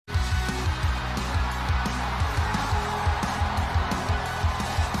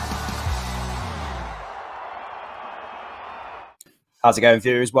How's it going,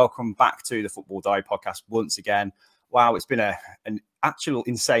 viewers? Welcome back to the Football Diary podcast once again. Wow, it's been an actual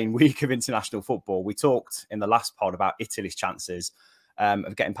insane week of international football. We talked in the last pod about Italy's chances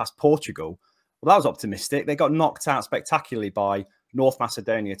of getting past Portugal. Well, that was optimistic. They got knocked out spectacularly by North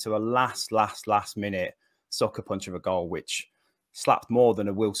Macedonia to a last minute sucker punch of a goal, which slapped more than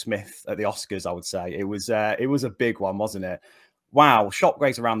a Will Smith at the Oscars, I would say. It was a big one, wasn't it? Wow,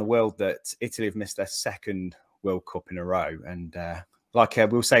 shockwaves around the world that Italy have missed their second World Cup in a row. And like we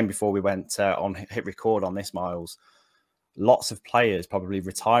were saying before we went on hit record on this, Myles, lots of players probably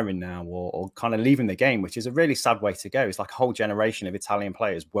retiring now or kind of leaving the game, which is a really sad way to go. It's like a whole generation of Italian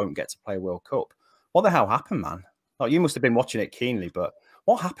players won't get to play World Cup. What the hell happened, man? Like, you must have been watching it keenly, but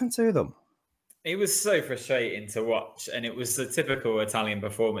what happened to them? It was so frustrating to watch, and it was the typical Italian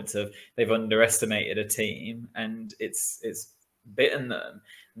performance of they've underestimated a team and it's bitten them.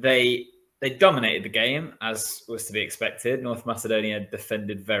 They dominated the game, as was to be expected. North Macedonia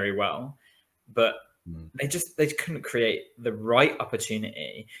defended very well, but they couldn't create the right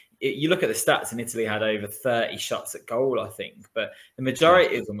opportunity. You look at the stats, and Italy had over 30 shots at goal, I think, but the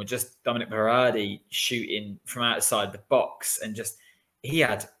majority of them were just Dominic Berardi shooting from outside the box, and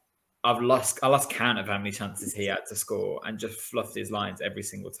I lost count of how many chances he had to score, and just fluffed his lines every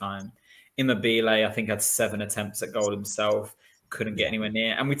single time. Immobile, I think, had 7 attempts at goal himself. Couldn't get anywhere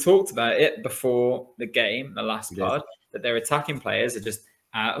near. And we talked about it before the game, the last pod, that their attacking players are just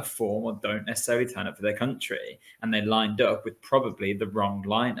out of form or don't necessarily turn up for their country. And they lined up with probably the wrong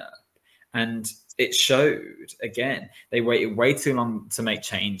lineup. And it showed again. They waited way too long to make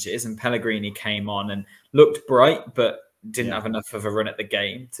changes. And Pellegrini came on and looked bright, but didn't have enough of a run at the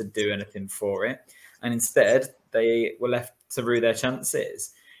game to do anything for it. And instead, they were left to rue their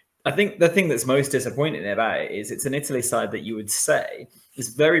chances. I think the thing that's most disappointing about it is it's an Italy side that you would say is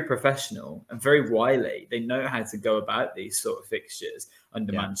very professional and very wily. They know how to go about these sort of fixtures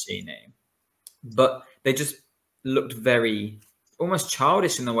under Mancini. But they just looked very almost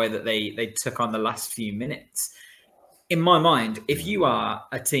childish in the way that they took on the last few minutes. In my mind, if you are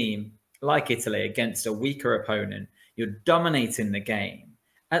a team like Italy against a weaker opponent, you're dominating the game.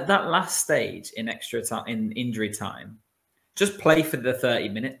 At that last stage in extra time, in injury time, just play for the 30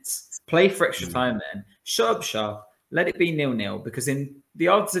 minutes. Play for extra time then. Shut up shop. Let it be 0-0, because in the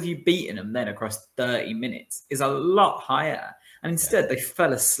odds of you beating them then across 30 minutes is a lot higher. And instead, they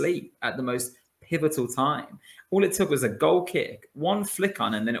fell asleep at the most pivotal time. All it took was a goal kick, one flick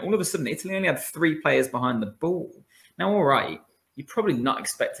on, and then all of a sudden, Italy only had 3 players behind the ball. Now, all right, you're probably not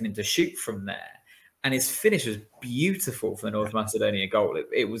expecting him to shoot from there. And his finish was beautiful for the North Macedonia goal.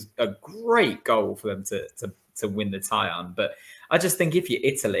 It was a great goal for them to win the tie on. But I just think if you're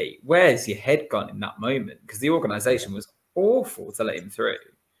Italy, where's your head gone in that moment? Because the organisation was awful to let him through.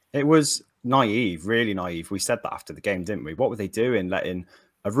 It was naive, really naive. We said that after the game, didn't we? What were they doing, letting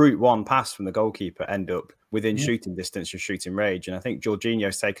a route one pass from the goalkeeper end up within shooting distance or shooting range? And I think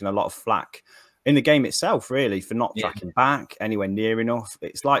Jorginho's taken a lot of flack in the game itself, really, for not tracking back anywhere near enough.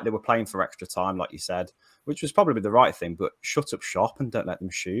 It's like they were playing for extra time, like you said, which was probably the right thing, but shut up shop and don't let them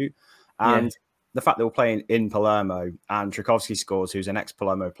shoot. And the fact they were playing in Palermo and Trikowski scores, who's an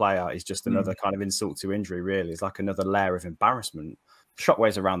ex-Palermo player, is just another kind of insult to injury, really. It's like another layer of embarrassment.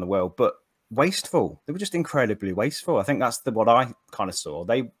 Shockwaves around the world, but wasteful. They were just incredibly wasteful. I think that's what I kind of saw.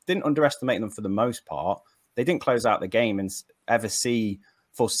 They didn't underestimate them for the most part. They didn't close out the game and ever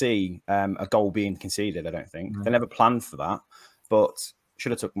foresee a goal being conceded, I don't think. They never planned for that, but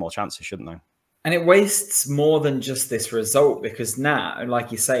should have took more chances, shouldn't they? And it wastes more than just this result, because now,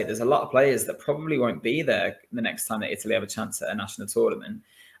 like you say, there's a lot of players that probably won't be there the next time that Italy have a chance at a national tournament.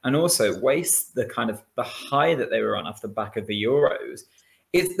 And also wastes the kind of the high that they were on off the back of the Euros.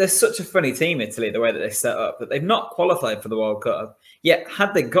 They're such a funny team, Italy, the way that they set up, that they've not qualified for the World Cup. Yet,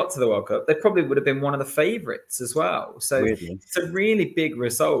 had they got to the World Cup, they probably would have been one of the favourites as well. So It's a really big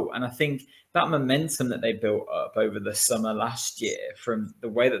result. And I think that momentum that they built up over the summer last year, from the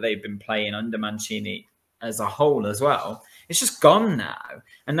way that they've been playing under Mancini as a whole as well, it's just gone now.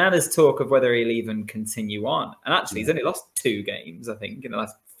 And now there's talk of whether he'll even continue on. And actually, he's only lost 2 games, I think, in the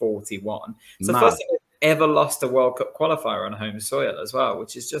last 41. So first thing ever lost a World Cup qualifier on home soil as well,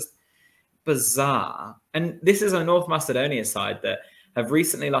 which is just bizarre. And this is a North Macedonia side that have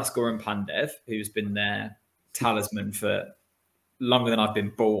recently lost Goran Pandev, who's been their talisman for longer than I've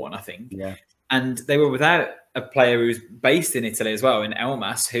been born, I think. Yeah. And they were without a player who's based in Italy as well, in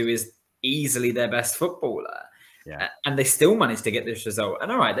Elmas, who is easily their best footballer. Yeah. And they still managed to get this result.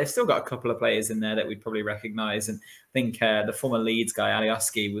 And all right, they've still got a couple of players in there that we'd probably recognise. And I think the former Leeds guy,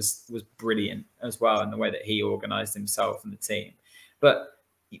 Alioski, was brilliant as well in the way that he organised himself and the team. But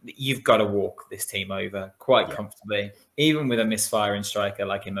you've got to walk this team over quite comfortably, even with a misfiring striker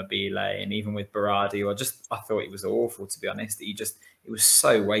like Immobile, and even with Berardi, I thought he was awful, to be honest. It was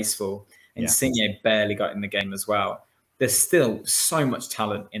so wasteful. And Insigne barely got in the game as well. There's still so much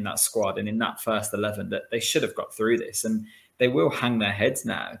talent in that squad and in that first 11 that they should have got through this. And they will hang their heads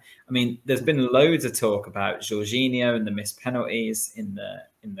now. I mean, there's been loads of talk about Jorginho and the missed penalties in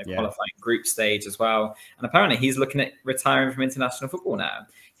the qualifying group stage as well. And apparently he's looking at retiring from international football now.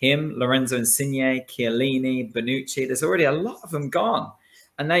 Him, Lorenzo Insigne, Chiellini, Bonucci, there's already a lot of them gone.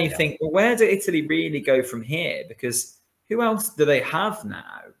 And now you think, well, where do Italy really go from here? Because who else do they have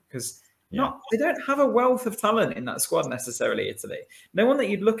now? Because they don't have a wealth of talent in that squad necessarily, Italy. No one that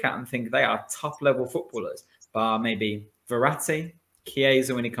you'd look at and think they are top-level footballers, bar maybe Verratti,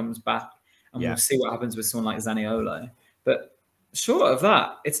 Chiesa when he comes back, and we'll see what happens with someone like Zaniolo. But short of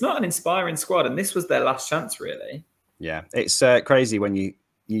that, it's not an inspiring squad, and this was their last chance, really. Yeah, it's crazy when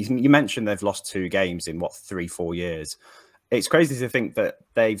you mentioned they've lost 2 games in, 3-4 years. It's crazy to think that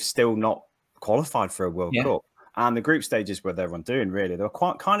they've still not qualified for a World Cup. And the group stages were their undoing, really. They were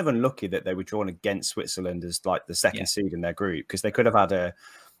quite kind of unlucky that they were drawn against Switzerland as like the second seed in their group, because they could have had a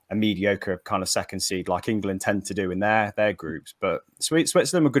mediocre kind of second seed like England tend to do in their groups. But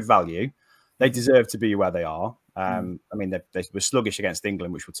Switzerland were good value. They deserve to be where they are. I mean, they were sluggish against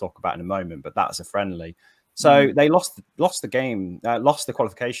England, which we'll talk about in a moment, but that's a friendly. So they lost the game, lost the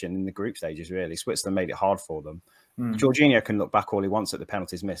qualification in the group stages, really. Switzerland made it hard for them. Jorginho can look back all he wants at the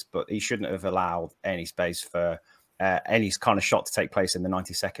penalties missed, but he shouldn't have allowed any space for any kind of shot to take place in the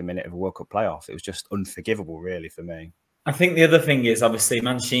 92nd minute of a World Cup playoff. It was just unforgivable, really, for me. I think the other thing is, obviously,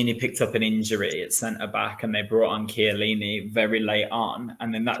 Mancini picked up an injury at centre-back and they brought on Chiellini very late on.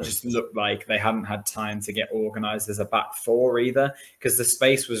 And then that just looked like they hadn't had time to get organised as a back four either, because the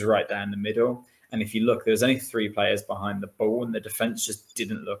space was right down the middle. And if you look, there was only 3 players behind the ball and the defence just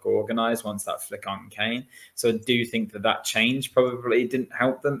didn't look organised once that flick on came. So I do think that change probably didn't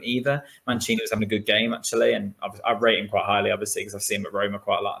help them either. Mancini was having a good game, actually. And I rate him quite highly, obviously, because I've seen him at Roma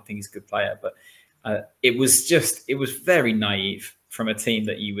quite a lot. I think he's a good player. But it was very naive from a team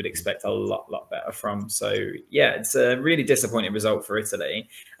that you would expect a lot better from. So yeah, it's a really disappointing result for Italy.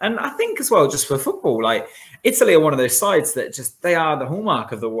 And I think as well, just for football, like Italy are one of those sides that they are the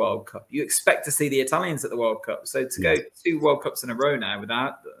hallmark of the World Cup. You expect to see the Italians at the World Cup. So to go 2 World Cups in a row now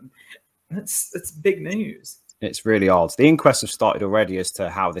without them, that's big news. It's really odd. The inquests have started already as to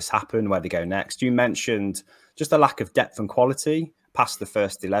how this happened, where they go next. You mentioned just a lack of depth and quality past the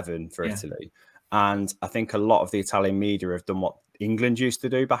first 11 for Italy. And I think a lot of the Italian media have done what England used to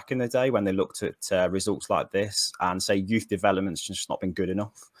do back in the day when they looked at results like this and say youth development's just not been good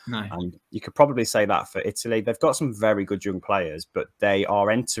enough. No. And you could probably say that for Italy. They've got some very good young players, but they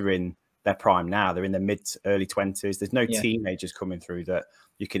are entering their prime now. They're in their early 20s. There's no teenagers coming through that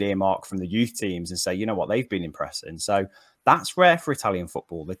you could earmark from the youth teams and say, you know what, they've been impressing. So that's rare for Italian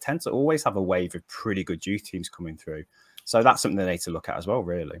football. They tend to always have a wave of pretty good youth teams coming through. So that's something they need to look at as well,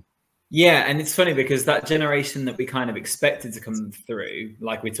 really. Yeah, and it's funny because that generation that we kind of expected to come through,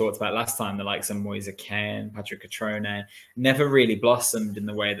 like we talked about last time, the likes of Moise Kean, Patrick Catrone, never really blossomed in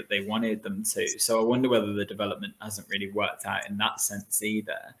the way that they wanted them to. So I wonder whether the development hasn't really worked out in that sense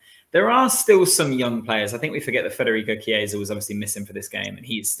either. There are still some young players. I think we forget that Federico Chiesa was obviously missing for this game, and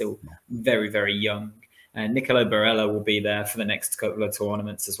he is still very, very young. And Nicolo Barella will be there for the next couple of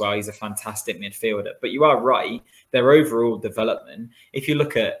tournaments as well. He's a fantastic midfielder. But you are right, their overall development, if you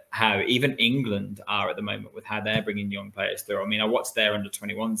look at how even England are at the moment with how they're bringing young players through. I mean, I watched their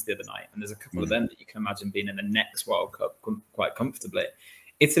under-21s the other night, and there's a couple of them that you can imagine being in the next World Cup quite comfortably.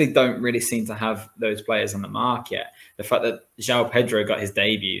 Italy don't really seem to have those players on the mark yet. The fact that João Pedro got his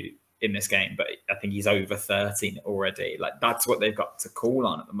debut in this game, but I think he's over 13 already. Like, that's what they've got to call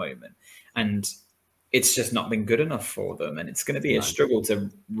on at the moment. And it's just not been good enough for them. And it's going to be a struggle to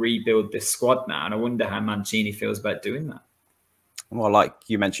rebuild this squad now. And I wonder how Mancini feels about doing that. Well, like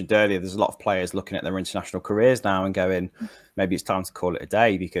you mentioned earlier, there's a lot of players looking at their international careers now and going, maybe it's time to call it a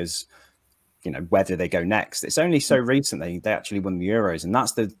day because, you know, where do they go next? It's only so recently they actually won the Euros. And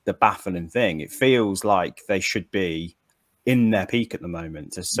that's the baffling thing. It feels like they should be in their peak at the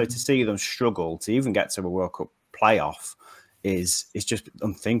moment. So to see them struggle to even get to a World Cup playoff is just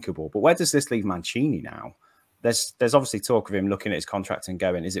unthinkable. But where does this leave Mancini now? There's obviously talk of him looking at his contract and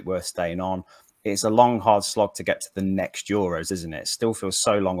going, is it worth staying on? It's a long, hard slog to get to the next Euros, isn't it? It still feels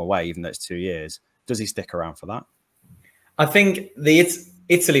so long away, even though it's 2 years. Does he stick around for that? I think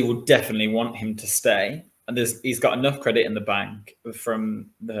Italy will definitely want him to stay. And he's got enough credit in the bank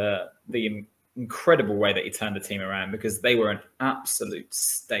from the incredible way that he turned the team around, because they were an absolute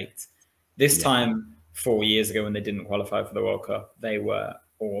state. This time 4 years ago when they didn't qualify for the World Cup, they were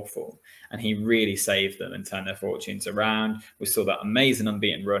awful. And he really saved them and turned their fortunes around. We saw that amazing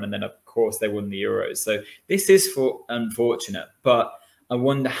unbeaten run. And then, of course, they won the Euros. So this is unfortunate. But I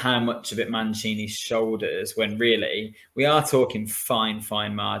wonder how much of it Mancini's shoulders, when really we are talking fine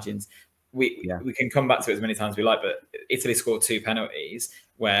margins. We can come back to it as many times as we like, but Italy scored 2 penalties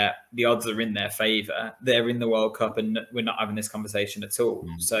where the odds are in their favour. They're in the World Cup and we're not having this conversation at all.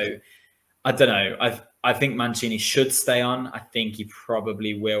 So I don't know. I think Mancini should stay on. I think he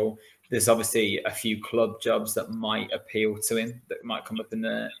probably will. There's obviously a few club jobs that might appeal to him that might come up in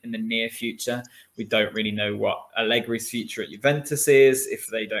the near future. We don't really know what Allegri's future at Juventus is if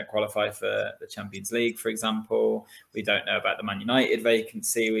they don't qualify for the Champions League, for example. We don't know about the Man United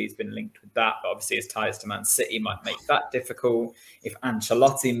vacancy. He's been linked with that, but obviously his ties to Man City might make that difficult. If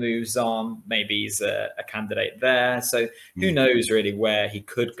Ancelotti moves on, maybe he's a candidate there. So who knows really where he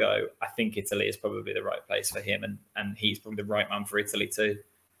could go. I think Italy is probably the right place for him, and he's probably the right man for Italy too.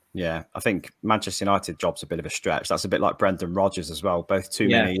 Yeah, I think Manchester United job's a bit of a stretch. That's a bit like Brendan Rodgers as well. Both too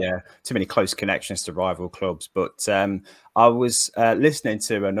many close connections to rival clubs. But I was listening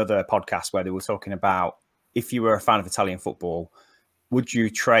to another podcast where they were talking about if you were a fan of Italian football, would you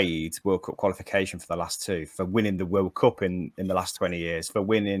trade World Cup qualification for the last 2 for winning the World Cup in the last 20 years, for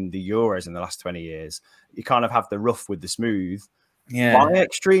winning the Euros in the last 20 years? You kind of have the rough with the smooth. By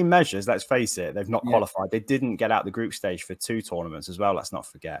extreme measures, let's face it, they've not qualified. They didn't get out the group stage for 2 tournaments as well, let's not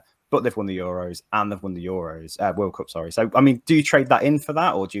forget. But they've won the Euros and they've won the World Cup, sorry. So, I mean, do you trade that in for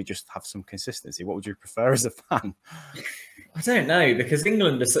that, or do you just have some consistency? What would you prefer as a fan? I don't know, because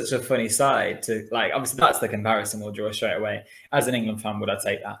England is such a funny side to, like, obviously that's the comparison we'll draw straight away. As an England fan, would I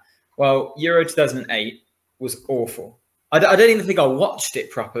take that? Well, Euro 2008 was awful. I don't even think I watched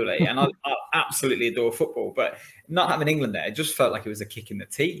it properly, and I absolutely adore football, but not having England there, it just felt like it was a kick in the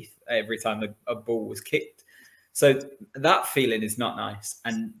teeth every time a ball was kicked. So that feeling is not nice.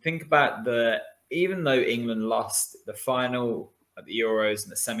 And think about even though England lost the final at the Euros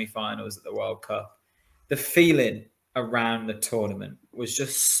and the semi-finals at the World Cup, the feeling around the tournament was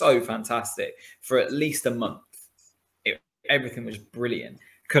just so fantastic for at least a month. Everything was brilliant.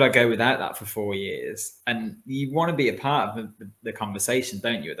 Could I go without that for 4 years? And you want to be a part of the conversation,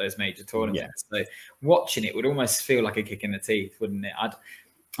 don't you, at those major tournaments? So watching it would almost feel like a kick in the teeth, wouldn't it?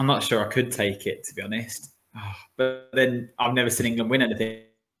 I'm not sure I could take it, to be honest. But then I've never seen England win anything.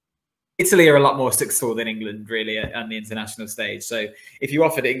 Italy are a lot more successful than England, really, on the international stage. So if you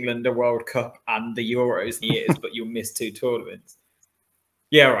offered England a World Cup and the Euros in years, but you'll miss 2 tournaments,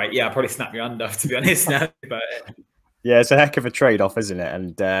 I'll probably snap your hand off, to be honest, now about it. Yeah, it's a heck of a trade-off, isn't it?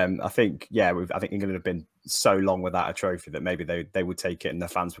 And I think, I think England have been so long without a trophy that maybe they would take it and the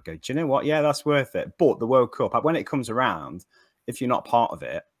fans would go, do you know what? Yeah, that's worth it. But the World Cup, when it comes around, if you're not part of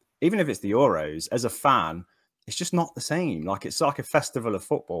it, even if it's the Euros, as a fan, it's just not the same. Like, it's like a festival of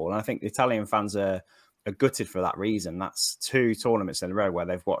football. And I think the Italian fans are gutted for that reason. That's 2 tournaments in a row where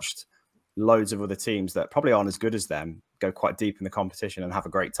they've watched loads of other teams that probably aren't as good as them go quite deep in the competition and have a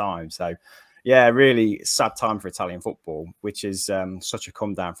great time. So, yeah, really sad time for Italian football, which is such a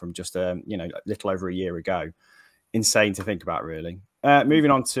come down from just a little over a year ago. Insane to think about, really.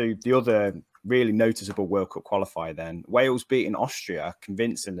 Moving on to the other really noticeable World Cup qualifier then. Wales beating Austria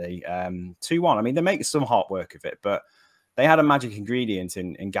convincingly 2-1. I mean, they make some hard work of it, but they had a magic ingredient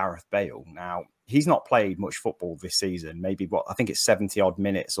in Gareth Bale. Now, he's not played much football this season, maybe I think it's 70-odd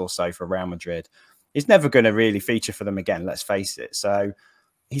minutes or so for Real Madrid. He's never going to really feature for them again, let's face it. So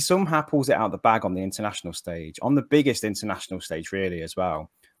he somehow pulls it out of the bag on the international stage, on the biggest international stage really as well,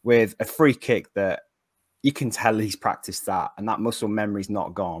 with a free kick that you can tell he's practiced that and that muscle memory's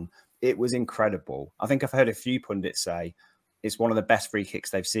not gone. It was incredible. I think I've heard a few pundits say it's one of the best free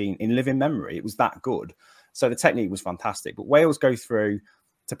kicks they've seen in living memory. It was that good. So the technique was fantastic. But Wales go through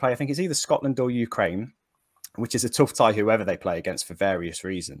to play, I think it's either Scotland or Ukraine, which is a tough tie whoever they play against for various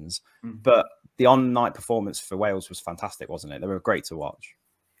reasons. But the on-night performance for Wales was fantastic, wasn't it? They were great to watch.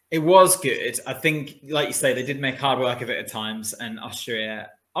 It was good. I think, like you say, they did make hard work of it at times. And Austria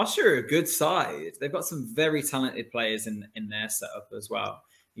are a good side. They've got some very talented players in their setup as well.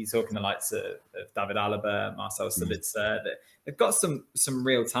 You're talking the likes of David Alaba, Marcel Sabitzer. They've got some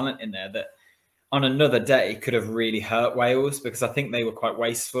real talent in there that on another day could have really hurt Wales, because I think they were quite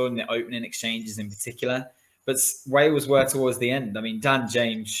wasteful in the opening exchanges in particular. But Wales were towards the end. I mean, Dan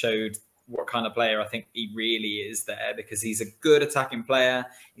James showed what kind of player I think he really is there, because he's a good attacking player.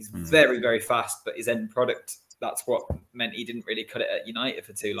 He's very, very fast, but his end product, that's what meant he didn't really cut it at United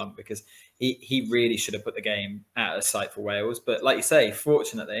for too long, because he really should have put the game out of sight for Wales. But like you say,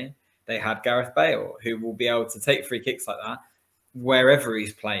 fortunately, they had Gareth Bale, who will be able to take free kicks like that wherever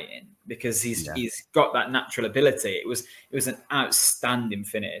he's playing, because he's got that natural ability. It was an outstanding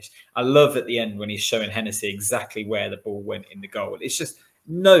finish. I love at the end when he's showing Hennessy exactly where the ball went in the goal. It's just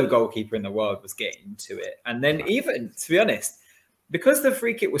no goalkeeper in the world was getting to it. And then even, to be honest, because the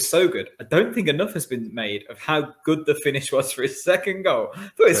free kick was so good, I don't think enough has been made of how good the finish was for his second goal. I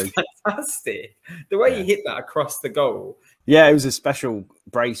thought it was fantastic. The way he hit that across the goal. Yeah, it was a special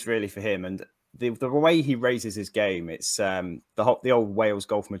brace really for him. And the way he raises his game, it's the old Wales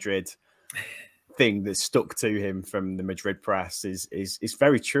Golf Madrid thing that stuck to him from the Madrid press is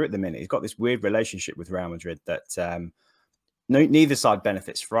very true at the minute. He's got this weird relationship with Real Madrid that neither side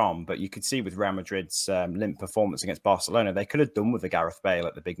benefits from, but you could see with Real Madrid's limp performance against Barcelona, they could have done with a Gareth Bale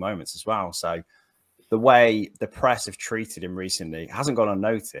at the big moments as well. So the way the press have treated him recently hasn't gone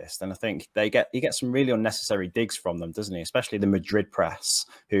unnoticed. And I think he gets some really unnecessary digs from them, doesn't he? Especially the Madrid press,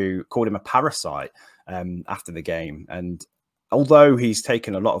 who called him a parasite after the game. And although he's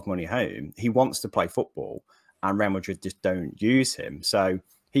taken a lot of money home, he wants to play football and Real Madrid just don't use him. So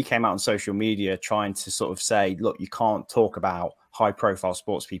he came out on social media trying to sort of say, look, you can't talk about high profile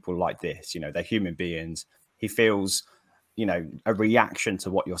sports people like this. You know, they're human beings. He feels, you know, a reaction to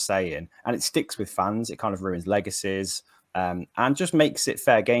what you're saying, and it sticks with fans. It kind of ruins legacies and just makes it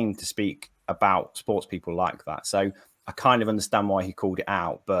fair game to speak about sports people like that. So I kind of understand why he called it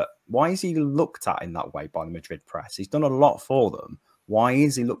out, but why is he looked at in that way by the Madrid press? He's done a lot for them. Why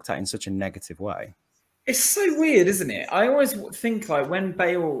is he looked at in such a negative way? It's so weird, isn't it? I always think, like,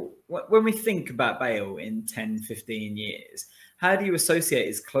 when we think about Bale in 10, 15 years, how do you associate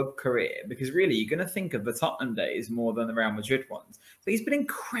his club career? Because really, you're going to think of the Tottenham days more than the Real Madrid ones. But he's been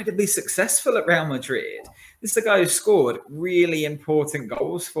incredibly successful at Real Madrid. This is a guy who scored really important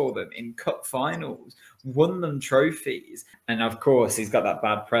goals for them in cup finals, won them trophies. And of course, he's got that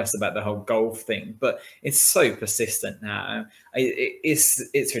bad press about the whole golf thing, but it's so persistent now.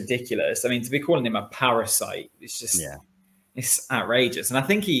 It's ridiculous. I mean, to be calling him a parasite, it's just, it's outrageous. And I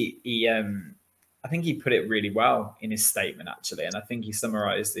think I think he put it really well in his statement, actually. And I think he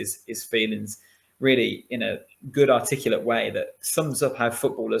summarized his feelings really in a good, articulate way that sums up how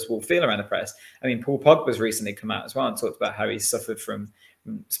footballers will feel around the press. I mean, Paul Pogba's recently come out as well and talked about how he suffered from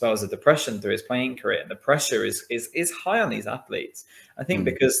spells of depression through his playing career. And the pressure is high on these athletes. I think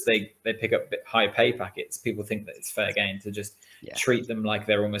because they pick up high pay packets, people think that it's fair game to just treat them like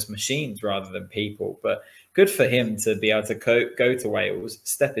they're almost machines rather than people. But good for him to be able to go to Wales,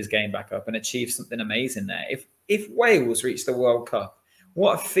 step his game back up and achieve something amazing there. If Wales reach the World Cup,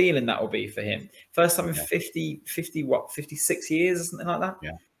 what a feeling that will be for him. First time in 56 years or something like that?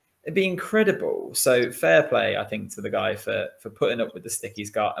 Yeah. It'd be incredible. So fair play, I think, to the guy for putting up with the stick he's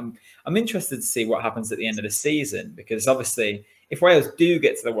got. I'm interested to see what happens at the end of the season, because obviously if Wales do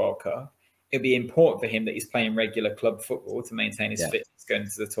get to the World Cup, it'd be important for him that he's playing regular club football to maintain his fitness going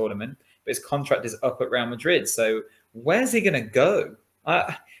into the tournament. But his contract is up at Real Madrid. So where's he going to go?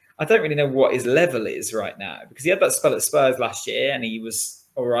 I don't really know what his level is right now, because he had that spell at Spurs last year and he was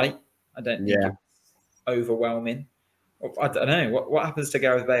all right. I don't think it was overwhelming. I don't know. What happens to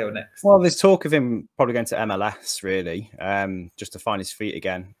Gareth Bale next? Well, there's talk of him probably going to MLS, really, just to find his feet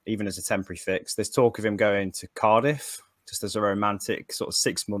again, even as a temporary fix. There's talk of him going to Cardiff, just as a romantic sort of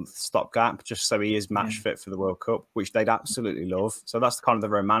 6-month stopgap, just so he is match fit for the World Cup, which they'd absolutely love. So that's kind of the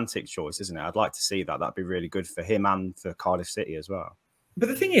romantic choice, isn't it? I'd like to see that. That'd be really good for him and for Cardiff City as well. But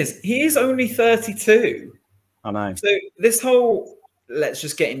the thing is, he is only 32. I know. So this whole, let's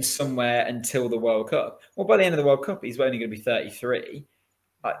just get him somewhere until the World Cup. Well, by the end of the World Cup, he's only going to be 33.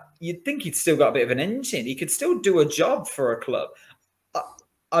 You'd think he'd still got a bit of an engine. He could still do a job for a club.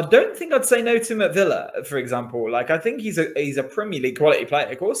 I don't think I'd say no to him at Villa, for example. Like, I think he's a Premier League quality player.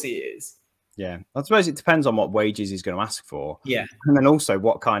 Of course he is. Yeah. I suppose it depends on what wages he's going to ask for. Yeah. And then also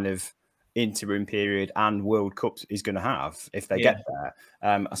what kind of interim period and World Cups he's going to have if they get there.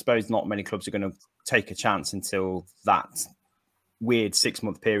 I suppose not many clubs are going to take a chance until that weird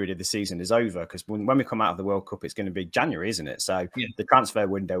 6-month period of the season is over, because when we come out of the World Cup, it's going to be January, isn't it? So the transfer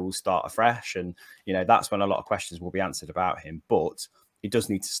window will start afresh, and that's when a lot of questions will be answered about him. But he does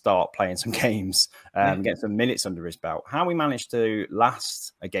need to start playing some games, get some minutes under his belt. How we managed to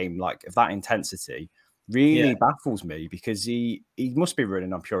last a game like of that intensity really baffles me, because he must be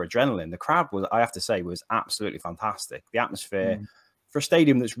running on pure adrenaline. The crowd was, I have to say, was absolutely fantastic. The atmosphere for a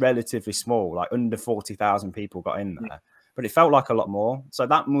stadium that's relatively small, like under 40,000 people got in there, but it felt like a lot more. So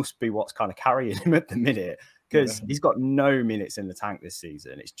that must be what's kind of carrying him at the minute, because he's got no minutes in the tank this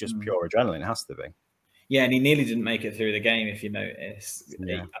season. It's just pure adrenaline. It has to be. Yeah, and he nearly didn't make it through the game, if you notice.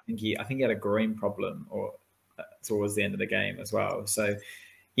 I think he had a groin problem or towards the end of the game as well. So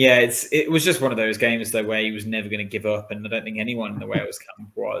Yeah, it was just one of those games though where he was never going to give up, and I don't think anyone in the Wales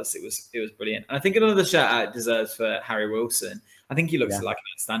camp was. It was brilliant. And I think another shout out deserves for Harry Wilson. I think he looks like an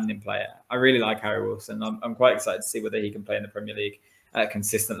outstanding player. I really like Harry Wilson. I'm quite excited to see whether he can play in the Premier League at a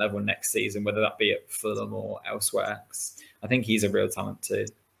consistent level next season, whether that be at Fulham or elsewhere. I think he's a real talent too.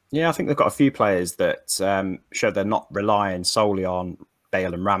 Yeah, I think they've got a few players that show they're not relying solely on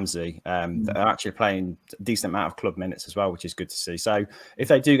Bale and Ramsey. They're actually playing a decent amount of club minutes as well, which is good to see. So if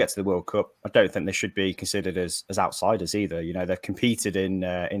they do get to the World Cup, I don't think they should be considered as outsiders either. You know, they've competed in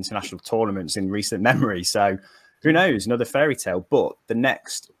international tournaments in recent memory. So who knows, another fairy tale. But the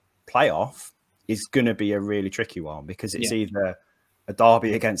next playoff is going to be a really tricky one because it's either a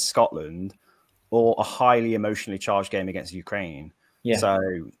derby against Scotland or a highly emotionally charged game against Ukraine. Yeah. So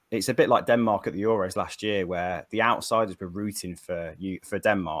it's a bit like Denmark at the Euros last year, where the outsiders were rooting for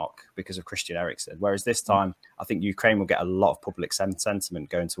Denmark because of Christian Eriksen. Whereas this time, I think Ukraine will get a lot of public sentiment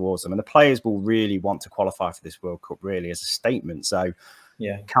going towards them. And the players will really want to qualify for this World Cup, really, as a statement. So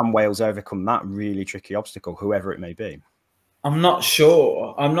can Wales overcome that really tricky obstacle, whoever it may be? I'm not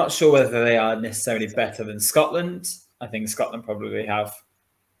sure. I'm not sure whether they are necessarily better than Scotland. I think Scotland probably have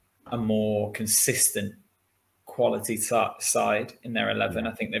a more consistent quality side in their 11.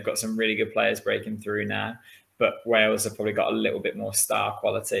 I think they've got some really good players breaking through now, but Wales have probably got a little bit more star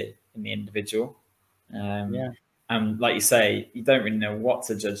quality in the individual. And like you say, you don't really know what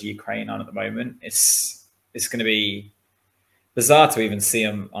to judge Ukraine on at the moment. It's going to be bizarre to even see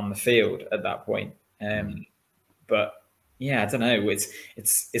them on the field at that point. But yeah, I don't know.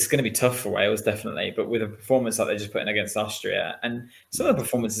 It's going to be tough for Wales, definitely. But with a performance like they just put in against Austria, and some of the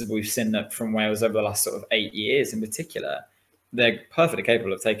performances we've seen from Wales over the last sort of 8 years in particular, they're perfectly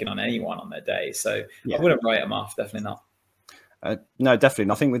capable of taking on anyone on their day. So I wouldn't write them off. Definitely not. No, definitely.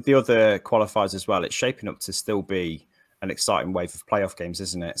 And I think with the other qualifiers as well, it's shaping up to still be an exciting wave of playoff games,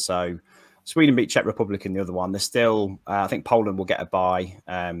 isn't it? So Sweden beat Czech Republic in the other one. There's still, I think Poland will get a bye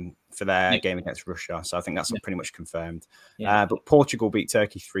for their game against Russia. So I think that's pretty much confirmed. But Portugal beat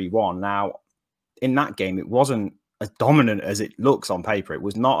Turkey 3-1. Now, in that game, it wasn't as dominant as it looks on paper. It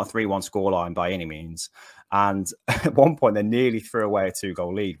was not a 3-1 scoreline by any means. And at one point, they nearly threw away a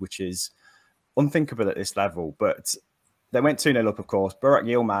 2-goal lead, which is unthinkable at this level. But they went 2-0 up, of course. Burak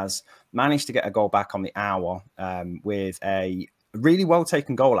Yilmaz managed to get a goal back on the hour with a really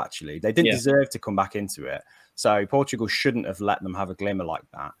well-taken goal, actually. They didn't deserve to come back into it. So Portugal shouldn't have let them have a glimmer like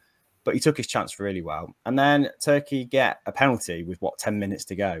that. But he took his chance really well. And then Turkey get a penalty with, 10 minutes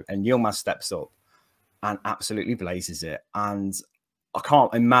to go. And Yilmaz steps up and absolutely blazes it. And I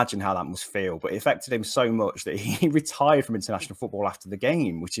can't imagine how that must feel, but it affected him so much that he retired from international football after the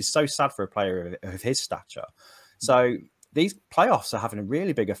game, which is so sad for a player of his stature. So these playoffs are having a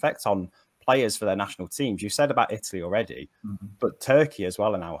really big effect on players for their national teams. You said about Italy already, but Turkey as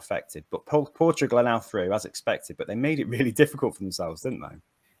well are now affected. But Portugal are now through as expected, but they made it really difficult for themselves, didn't they?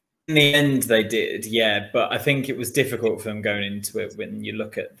 In the end, they did, yeah. But I think it was difficult for them going into it when you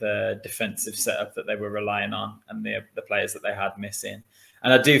look at the defensive setup that they were relying on and the players that they had missing.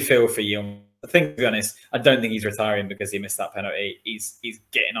 And I do feel for you. I think, to be honest, I don't think he's retiring because he missed that penalty. He's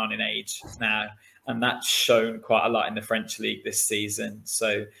getting on in age now. And that's shown quite a lot in the French league this season.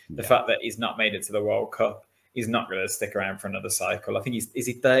 So the fact that he's not made it to the World Cup, he's not going to stick around for another cycle. I think is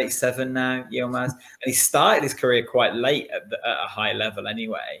he 37 now, Yilmaz? And he started his career quite late at a high level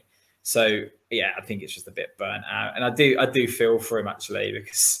anyway. So yeah, I think it's just a bit burnt out. And I do feel for him actually,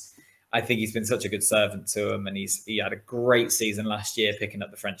 because I think he's been such a good servant to him, and he had a great season last year, picking up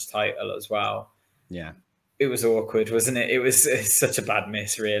the French title as well. Yeah. It was awkward, wasn't it? It's such a bad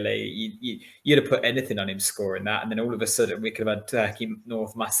miss, really. You'd have put anything on him scoring that, and then all of a sudden we could have had Turkey,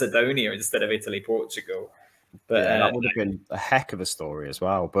 North Macedonia instead of Italy, Portugal. But that would have been a heck of a story as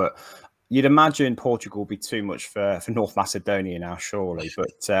well. But you'd imagine Portugal would be too much for North Macedonia now, surely.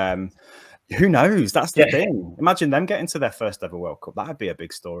 But who knows? That's the thing. Imagine them getting to their first ever World Cup. That would be a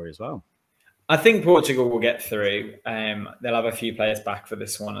big story as well. I think Portugal will get through. They'll have a few players back for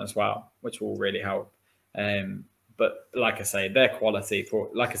this one as well, which will really help. But like I say, their quality,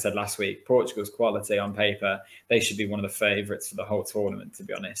 like I said last week, Portugal's quality on paper, they should be one of the favourites for the whole tournament, to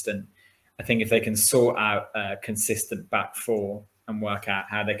be honest. And I think if they can sort out a consistent back four and work out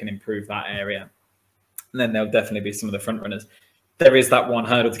how they can improve that area, then they'll definitely be some of the front runners. There is that one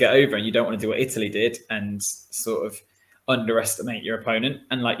hurdle to get over, and you don't want to do what Italy did and sort of underestimate your opponent.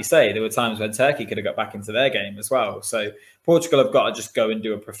 And like you say, there were times when Turkey could have got back into their game as well. So Portugal have got to just go and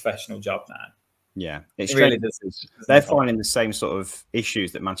do a professional job now. Yeah, it's It really strange. does. They're finding the same sort of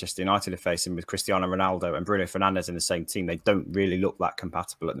issues that Manchester United are facing with Cristiano Ronaldo and Bruno Fernandes in the same team. They don't really look that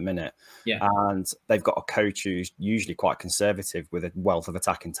compatible at the minute. Yeah. And they've got a coach who's usually quite conservative with a wealth of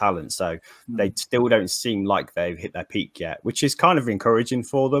attacking talent. So they still don't seem like they've hit their peak yet, which is kind of encouraging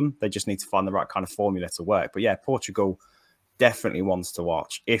for them. They just need to find the right kind of formula to work. But yeah, Portugal definitely wants to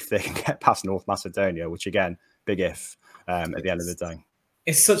watch if they can get past North Macedonia, which again, big if at the end of the day.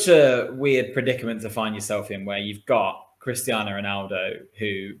 It's such a weird predicament to find yourself in, where you've got Cristiano Ronaldo,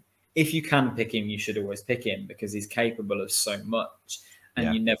 who, if you can pick him, you should always pick him because he's capable of so much,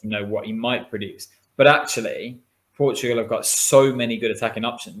 and you never know what he might produce. But actually, Portugal have got so many good attacking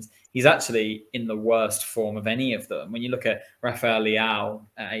options. He's actually in the worst form of any of them. When you look at Rafael Leao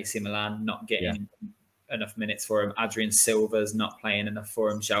at AC Milan, not getting enough minutes for him. Adrian Silva's not playing enough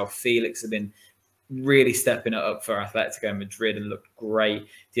for him. João Felix have been really stepping it up for Atletico Madrid and looked great.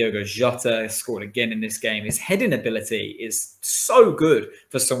 Diogo Jota scored again in this game. His heading ability is so good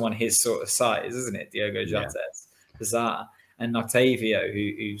for someone his sort of size, isn't it? Diogo Jota, it's bizarre. And Octavio,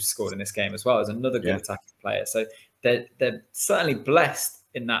 who scored in this game as well, is another good attacking player. So they're certainly blessed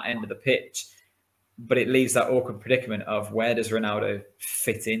in that end of the pitch, but it leaves that awkward predicament of where does Ronaldo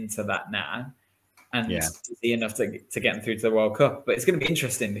fit into that now? And is he enough to get him through to the World Cup? But it's going to be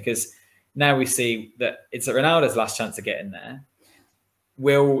interesting because now we see that it's Ronaldo's last chance to get in there.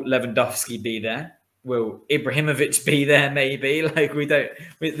 Will Lewandowski be there? Will Ibrahimovic be there? Maybe. Like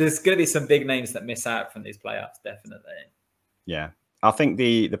there's going to be some big names that miss out from these playoffs, definitely. Yeah, I think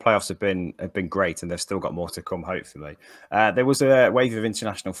the playoffs have been great, and they've still got more to come. Hopefully, there was a wave of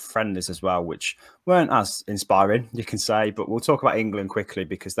international friendlies as well, which weren't as inspiring, you can say. But we'll talk about England quickly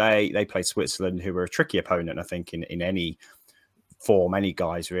because they played Switzerland, who were a tricky opponent, I think, in any form, any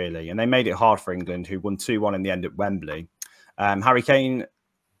guys really, and they made it hard for England, who won 2-1 in the end at Wembley. Harry Kane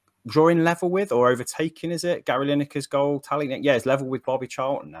drawing level with or overtaking, is it Gary Lineker's goal tallying? Yeah, it's level with Bobby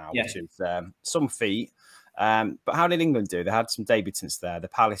Charlton now, which is some feat. But how did England do? They had some debutants there. The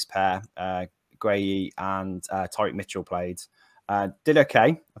Palace pair, Gray and Tyreek Mitchell played. Did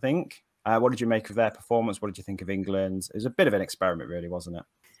okay, I think. What did you make of their performance? What did you think of England? It was a bit of an experiment, really, wasn't it?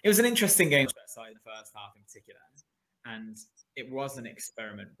 It was an interesting game in the first half in particular. And it was an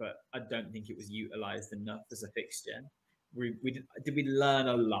experiment, but I don't think it was utilised enough as a fixture. Did we learn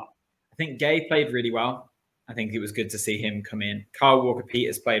a lot? I think Gay played really well. I think it was good to see him come in. Kyle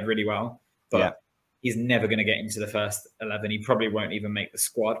Walker-Peters played really well, but he's never going to get into the first 11. He probably won't even make the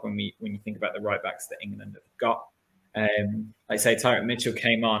squad when you think about the right backs that England have got. Like I say, Tyreek Mitchell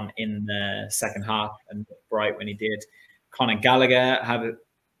came on in the second half and looked bright when he did. Conor Gallagher had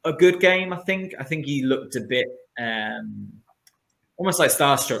a good game, I think. I think he looked a bit almost like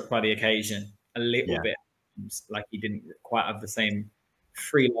starstruck by the occasion, a little bit, like he didn't quite have the same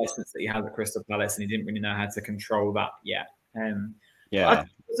free license that he had at Crystal Palace, and he didn't really know how to control that yet.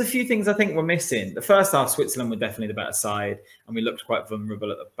 There's a few things I think we're missing. The first half, Switzerland were definitely the better side, and we looked quite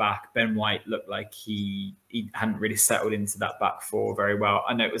vulnerable at the back. Ben White looked like he hadn't really settled into that back four very well.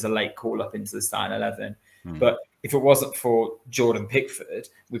 I know it was a late call up into the starting 11, but if it wasn't for Jordan Pickford,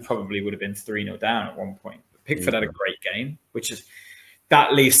 we probably would have been 3-0 down at one point. Pickford had a great game,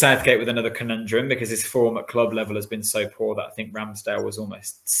 that leaves Southgate with another conundrum because his form at club level has been so poor that I think Ramsdale was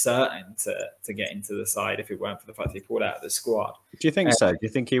almost certain to get into the side if it weren't for the fact that he pulled out of the squad. Do you think so? Do you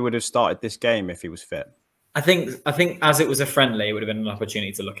think he would have started this game if he was fit? I think as it was a friendly, it would have been an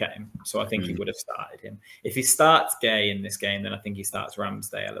opportunity to look at him. So I think he would have started him. If he starts Gay in this game, then I think he starts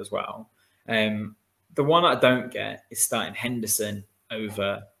Ramsdale as well. The one I don't get is starting Henderson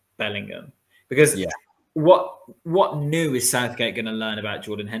over Bellingham because what new is Southgate going to learn about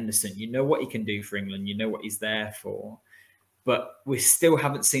Jordan Henderson? You know what he can do for England. You know what he's there for. But we still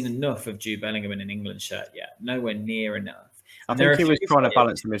haven't seen enough of Jude Bellingham in an England shirt yet. Nowhere near enough. I think he was trying to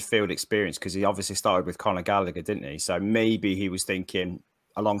balance the midfield experience because he obviously started with Conor Gallagher, didn't he? So maybe he was thinking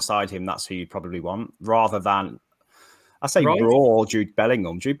alongside him, that's who you'd probably want, rather than, I say, raw Jude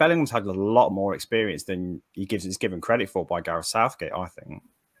Bellingham. Jude Bellingham's had a lot more experience than is given credit for by Gareth Southgate, I think.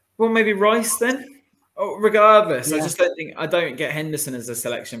 Well, maybe Rice then? Oh, regardless, I don't get Henderson as a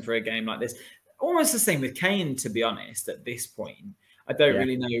selection for a game like this. Almost the same with Kane, to be honest, at this point. I don't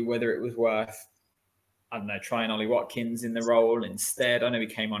really know whether it was worth, I don't know, trying Ollie Watkins in the role instead. I know he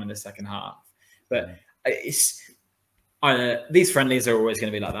came on in the second half. But these friendlies are always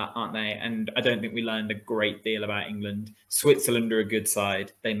going to be like that, aren't they? And I don't think we learned a great deal about England. Switzerland are a good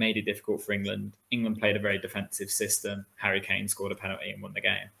side. They made it difficult for England. England played a very defensive system. Harry Kane scored a penalty and won the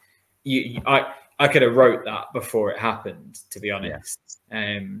game. I could have wrote that before it happened, to be honest.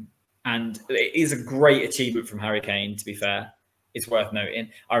 And it is a great achievement from Harry Kane, to be fair. is worth noting.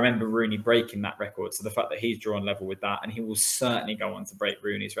 I remember Rooney breaking that record. So the fact that he's drawn level with that, and he will certainly go on to break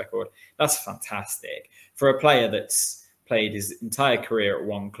Rooney's record, that's fantastic. For a player that's played his entire career at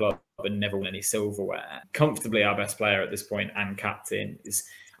one club and never won any silverware, comfortably our best player at this point and captain, is.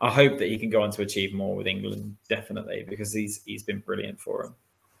 I hope that he can go on to achieve more with England, definitely, because he's been brilliant for him.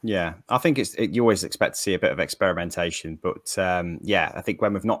 Yeah, I think you always expect to see a bit of experimentation, but yeah, I think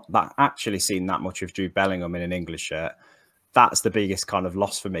when we've not actually seen that much of Jude Bellingham in an English shirt, that's the biggest kind of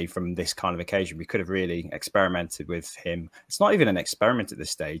loss for me from this kind of occasion. We could have really experimented with him. It's not even an experiment at this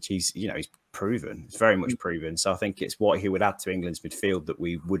stage. He's proven. It's very much proven. So I think it's what he would add to England's midfield that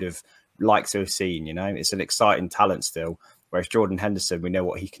we would have liked to have seen. It's an exciting talent still. Whereas Jordan Henderson, we know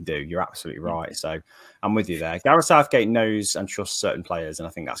what he can do. You're absolutely right. So I'm with you there. Gareth Southgate knows and trusts certain players, and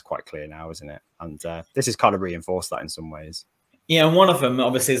I think that's quite clear now, isn't it? And this has kind of reinforced that in some ways. Yeah, and one of them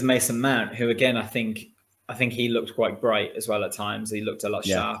obviously is Mason Mount, who again I think he looked quite bright as well at times. He looked a lot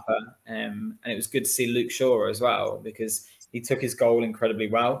sharper, and it was good to see Luke Shaw as well, because he took his goal incredibly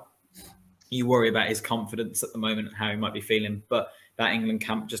well. You worry about his confidence at the moment and how he might be feeling, but that England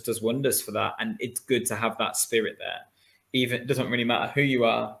camp just does wonders for that, and it's good to have that spirit there. Even it doesn't really matter who you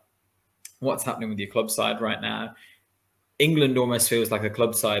are, what's happening with your club side right now. England almost feels like a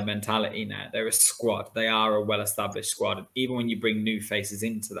club side mentality now. They're a squad. They are a well-established squad. And even when you bring new faces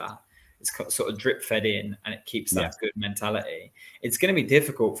into that, it's sort of drip fed in, and it keeps that good mentality. It's going to be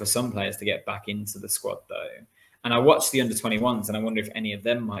difficult for some players to get back into the squad, though. And I watched the under-21s, and I wonder if any of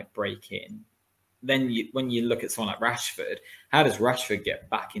them might break in. Then when you look at someone like Rashford, how does Rashford get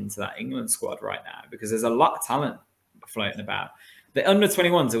back into that England squad right now? Because there's a lot of talent floating about. The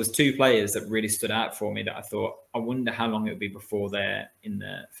under-21s, there was two players that really stood out for me that I thought, I wonder how long it would be before they're in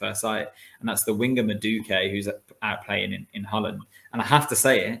the first side. And that's the winger Madueke, who's out playing in Holland. And I have to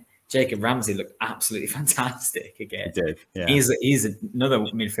say it, Jacob Ramsey looked absolutely fantastic again. He did, yeah. He's another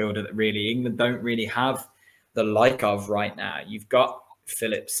midfielder that really England don't really have the like of right now. You've got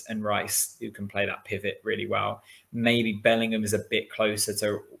Phillips and Rice who can play that pivot really well. Maybe Bellingham is a bit closer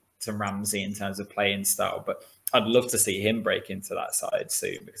to Ramsey in terms of playing style, but I'd love to see him break into that side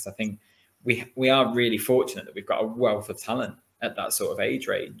soon, because I think we are really fortunate that we've got a wealth of talent at that sort of age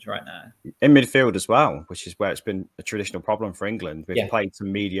range right now. In midfield as well, which is where it's been a traditional problem for England. We've played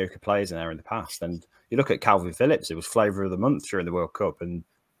some mediocre players in there in the past. And you look at Calvin Phillips, it was flavour of the month during the World Cup. And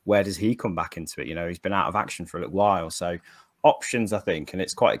where does he come back into it? He's been out of action for a little while. So options, I think, and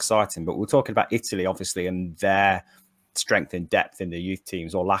it's quite exciting. But we're talking about Italy, obviously, and their strength and depth in the youth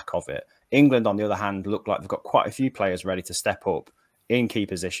teams, or lack of it. England, on the other hand, look like they've got quite a few players ready to step up in key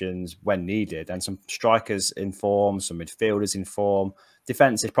positions when needed, and some strikers in form, some midfielders in form.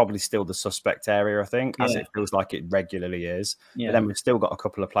 Defence is probably still the suspect area, I think, as it feels like it regularly is. But then we've still got a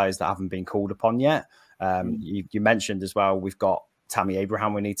couple of players that haven't been called upon yet. You mentioned as well, we've got Tammy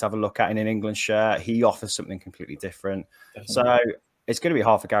Abraham we need to have a look at in an England shirt. He offers something completely different. Definitely. So it's going to be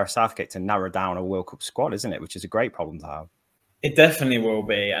hard for Gareth Southgate to narrow down a World Cup squad, isn't it? Which is a great problem to have. It definitely will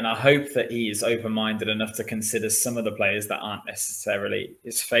be. And I hope that he is open-minded enough to consider some of the players that aren't necessarily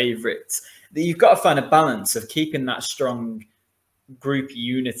his favourites. You've got to find a balance of keeping that strong group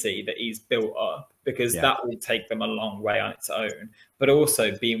unity that he's built up, because that will take them a long way on its own, but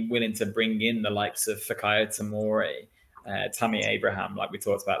also being willing to bring in the likes of Fikayo Tomori, Tammy Abraham, like we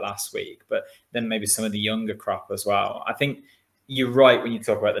talked about last week, but then maybe some of the younger crop as well. I think you're right when you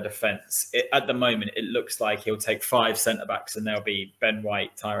talk about the defence. At the moment, it looks like he'll take 5 centre-backs, and there'll be Ben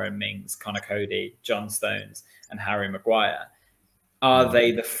White, Tyrone Mings, Connor Cody, John Stones and Harry Maguire. Are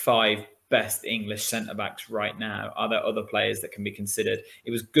they the 5 best English centre-backs right now? Are there other players that can be considered?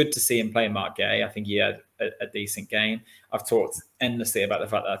 It was good to see him play Mark Gay. I think he had a decent game. I've talked endlessly about the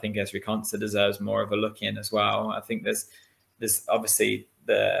fact that I think Ezri Konsa deserves more of a look in as well. I think there's obviously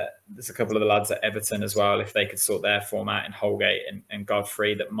there's a couple of the lads at Everton as well, if they could sort their form out in Holgate and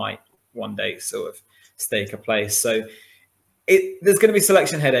Godfrey, that might one day sort of stake a place. So there's going to be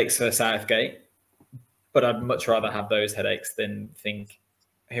selection headaches for Southgate, but I'd much rather have those headaches than think,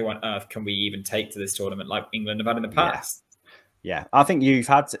 who on earth can we even take to this tournament like England have had in the past? Yeah, I think you've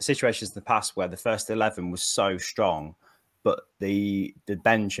had situations in the past where the first 11 was so strong, but the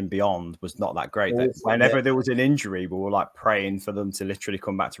bench and beyond was not that great. Whenever there was an injury, we were like praying for them to literally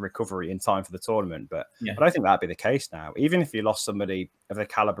come back to recovery in time for the tournament. But I don't think that'd be the case now. Even if you lost somebody of the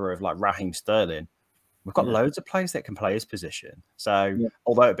caliber of like Raheem Sterling, we've got loads of players that can play his position. So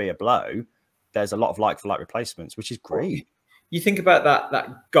although it'd be a blow, there's a lot of like-for-like replacements, which is great. You think about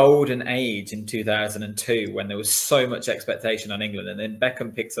that golden age in 2002 when there was so much expectation on England, and then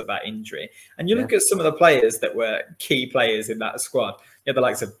Beckham picks up that injury. And you look at some of the players that were key players in that squad. You had the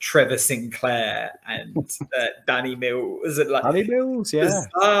likes of Trevor Sinclair and Danny Mills, and like Danny Mills, yeah,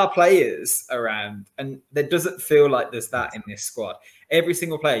 bizarre players around, and there doesn't feel like there's that in this squad. Every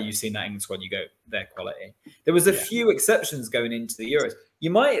single player you see in that England squad, you go, their quality. There was a few exceptions going into the Euros. You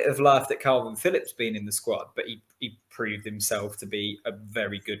might have laughed at Calvin Phillips being in the squad, but he proved himself to be a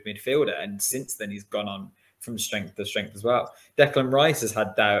very good midfielder, and since then he's gone on from strength to strength as well. Declan Rice has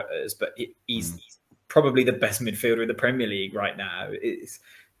had doubters, but he's probably the best midfielder in the Premier League right now.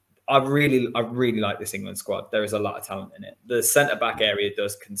 I really like this England squad. There is a lot of talent in it. The centre-back area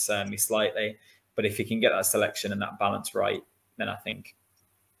does concern me slightly, but if you can get that selection and that balance right, then I think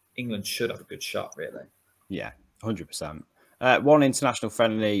England should have a good shot, really. Yeah, 100%. One international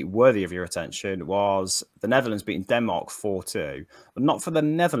friendly worthy of your attention was the Netherlands beating Denmark 4-2. But not for the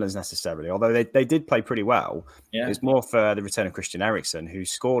Netherlands necessarily, although they did play pretty well. Yeah. It was more for the return of Christian Eriksen, who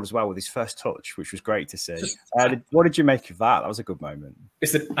scored as well with his first touch, which was great to see. What did you make of that? That was a good moment.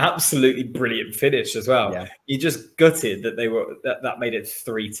 It's an absolutely brilliant finish as well. Yeah. You just gutted that that made it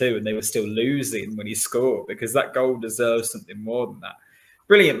 3-2 and they were still losing when he scored, because that goal deserves something more than that.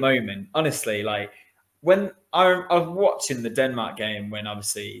 Brilliant moment. Honestly, like, when I was watching the Denmark game, when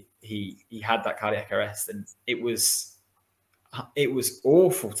obviously he had that cardiac arrest, and it was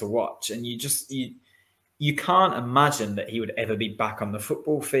awful to watch, and you can't imagine that he would ever be back on the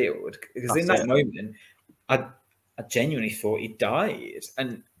football field, because in that moment I genuinely thought he died,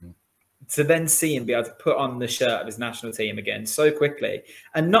 and to then see him be able to put on the shirt of his national team again so quickly,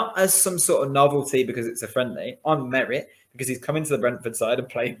 and not as some sort of novelty because it's a friendly, on merit, because he's come into the Brentford side and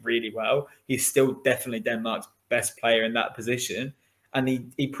played really well. He's still definitely Denmark's best player in that position. And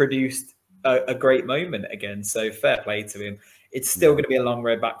he produced a great moment again. So fair play to him. It's still going to be a long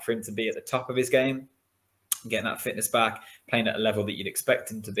road back for him to be at the top of his game, getting that fitness back, playing at a level that you'd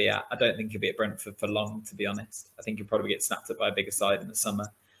expect him to be at. I don't think he'll be at Brentford for long, to be honest. I think he'll probably get snapped up by a bigger side in the summer.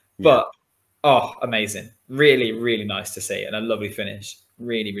 Yeah. But, amazing. Really, really nice to see. And a lovely finish.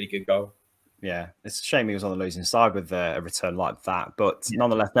 Really, really good goal. Yeah, it's a shame he was on the losing side with a return like that. But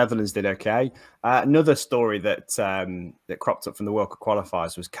nonetheless, Netherlands did okay. Another story that cropped up from the World Cup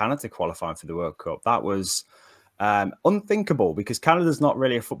qualifiers was Canada qualifying for the World Cup. That was unthinkable, because Canada's not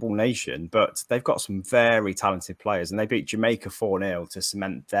really a football nation, but they've got some very talented players, and they beat Jamaica 4-0 to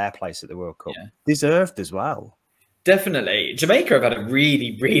cement their place at the World Cup. Yeah. Deserved as well. Definitely. Jamaica have had a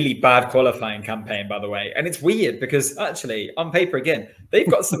really, really bad qualifying campaign, by the way. And it's weird because actually, on paper, again, they've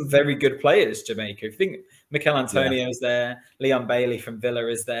got some very good players, Jamaica. If you think Mikel Antonio's there, Leon Bailey from Villa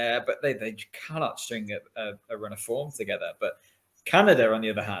is there, but they cannot string a run of form together. But Canada, on the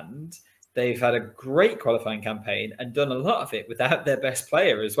other hand, they've had a great qualifying campaign and done a lot of it without their best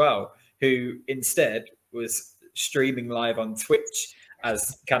player as well, who instead was streaming live on Twitch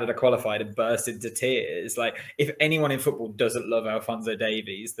as Canada qualified and burst into tears. Like, if anyone in football doesn't love Alphonso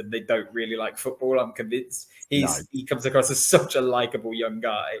Davies, then they don't really like football, I'm convinced. He comes across as such a likable young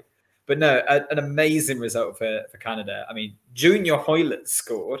guy. But no, an amazing result for Canada. I mean, Junior Hoylett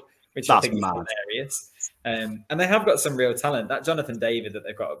scored, which I think is hilarious. And they have got some real talent. That Jonathan David that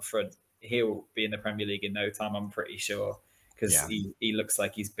they've got up front, he'll be in the Premier League in no time, I'm pretty sure, because he looks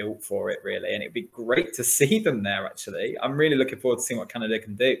like he's built for it, really. And it'd be great to see them there, actually. I'm really looking forward to seeing what Canada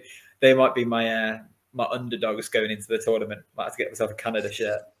can do. They might be my underdogs going into the tournament. Might have to get myself a Canada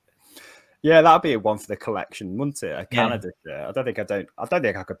shirt. Yeah, that'd be a one for the collection, wouldn't it? A Canada shirt. I don't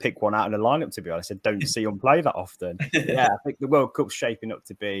think I could pick one out in a lineup, to be honest. I don't see them play that often. Yeah, I think the World Cup's shaping up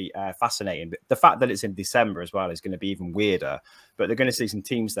to be fascinating. But the fact that it's in December as well is going to be even weirder. But they're going to see some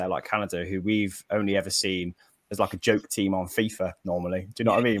teams there like Canada, who we've only ever seen as like a joke team on FIFA normally. Do you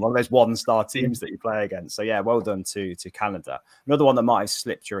know what I mean? One of those one-star teams that you play against. So yeah, well done to Canada. Another one that might have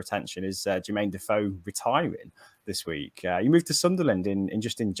slipped your attention is Jermaine Defoe retiring this week. He moved to Sunderland in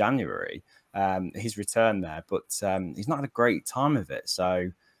January. His return there, but he's not had a great time of it.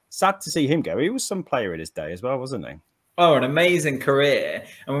 So sad to see him go. He was some player in his day as well, wasn't he? Oh, an amazing career.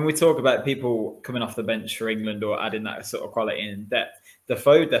 And when we talk about people coming off the bench for England or adding that sort of quality and depth,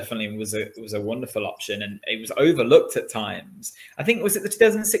 Defoe definitely was a wonderful option, and it was overlooked at times. I think, was it the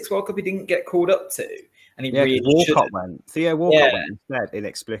 2006 World Cup he didn't get called up to? And he really Walcott went. Theo Walcott went instead,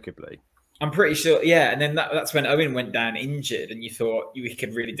 inexplicably. I'm pretty sure, yeah. And then that's when Owen went down injured, and you thought we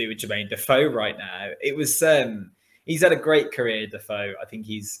could really do with Jermaine Defoe right now. It was he's had a great career, Defoe. I think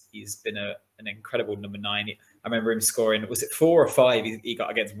he's been an incredible number 9. I remember him scoring, was it 4 or 5? He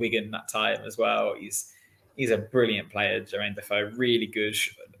got against Wigan that time as well. He's a brilliant player, Jermaine Defoe. Really good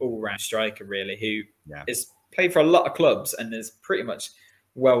all-round striker, really, who has played for a lot of clubs and is pretty much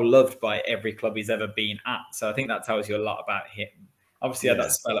well loved by every club he's ever been at. So I think that tells you a lot about him. Obviously, he had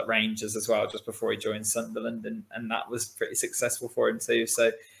that spell at Rangers as well, just before he joined Sunderland, and that was pretty successful for him too.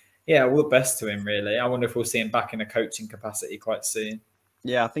 So, yeah, all the best to him, really. I wonder if we'll see him back in a coaching capacity quite soon.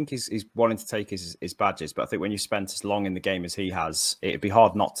 Yeah, I think he's wanting to take his badges, but I think when you spent as long in the game as he has, it'd be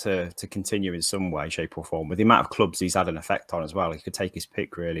hard not to continue in some way, shape or form. With the amount of clubs he's had an effect on as well, he could take his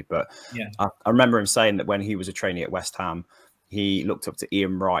pick really. But yeah, I remember him saying that when he was a trainee at West Ham, he looked up to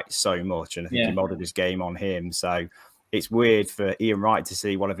Ian Wright so much, and I think he modelled his game on him. So it's weird for Ian Wright to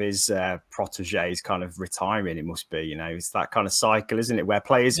see one of his proteges kind of retiring. It must be, it's that kind of cycle, isn't it? Where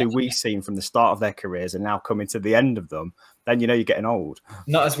players who we've seen from the start of their careers are now coming to the end of them. Then you're getting old.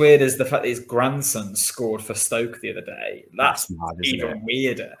 Not as weird as the fact that his grandson scored for Stoke the other day. That's mad, even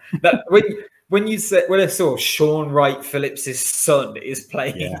weirder. That when I saw Sean Wright Phillips' son is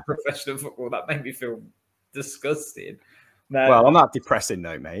playing professional football, that made me feel disgusting. No. Well, on that depressing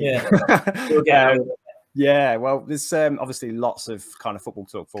note, mate. Yeah. We'll get yeah, well, there's obviously lots of kind of football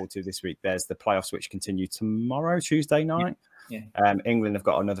to look forward to this week. There's the playoffs, which continue tomorrow, Tuesday night. Yeah. England have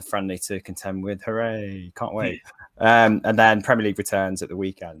got another friendly to contend with. Hooray! Can't wait. And then Premier League returns at the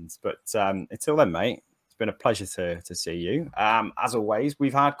weekend. But until then, mate, it's been a pleasure to see you. As always,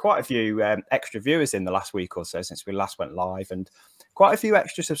 we've had quite a few extra viewers in the last week or so since we last went live, and quite a few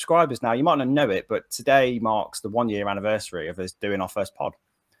extra subscribers now. You might not know it, but today marks the 1-year anniversary of us doing our first pod.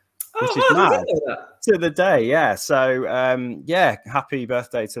 Which is mad to the day, yeah. So, happy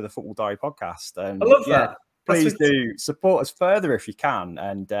birthday to the Football Diary podcast. And I love that. Please do support us further if you can,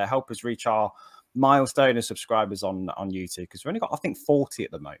 and help us reach our milestone of subscribers on YouTube, because we've only got, I think, 40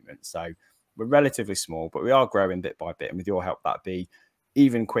 at the moment. So we're relatively small, but we are growing bit by bit. And with your help, that'd be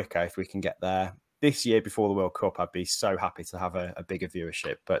even quicker if we can get there this year before the World Cup. I'd be so happy to have a bigger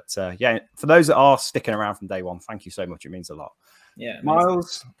viewership. But for those that are sticking around from day one, thank you so much. It means a lot. Yeah,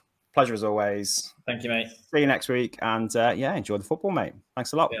 Myles. Pleasure as always. Thank you, mate. See you next week. And enjoy the football, mate.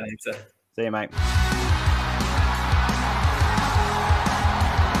 Thanks a lot. Yeah, See you, mate.